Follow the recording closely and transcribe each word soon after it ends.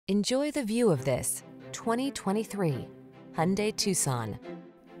Enjoy the view of this 2023 Hyundai Tucson.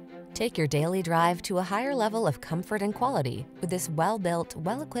 Take your daily drive to a higher level of comfort and quality with this well-built,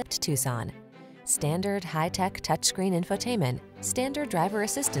 well-equipped Tucson. Standard high-tech touchscreen infotainment, standard driver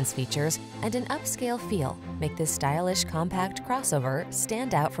assistance features, and an upscale feel make this stylish compact crossover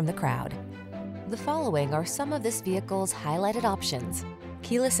stand out from the crowd. The following are some of this vehicle's highlighted options: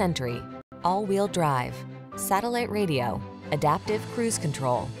 keyless entry, all-wheel drive, satellite radio, adaptive cruise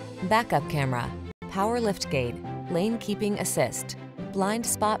control, backup camera, power liftgate, lane keeping assist, blind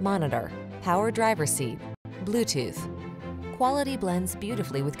spot monitor, power driver seat, Bluetooth. Quality blends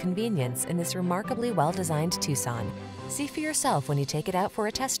beautifully with convenience in this remarkably well-designed Tucson. See for yourself when you take it out for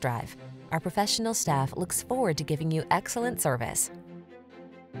a test drive. Our professional staff looks forward to giving you excellent service.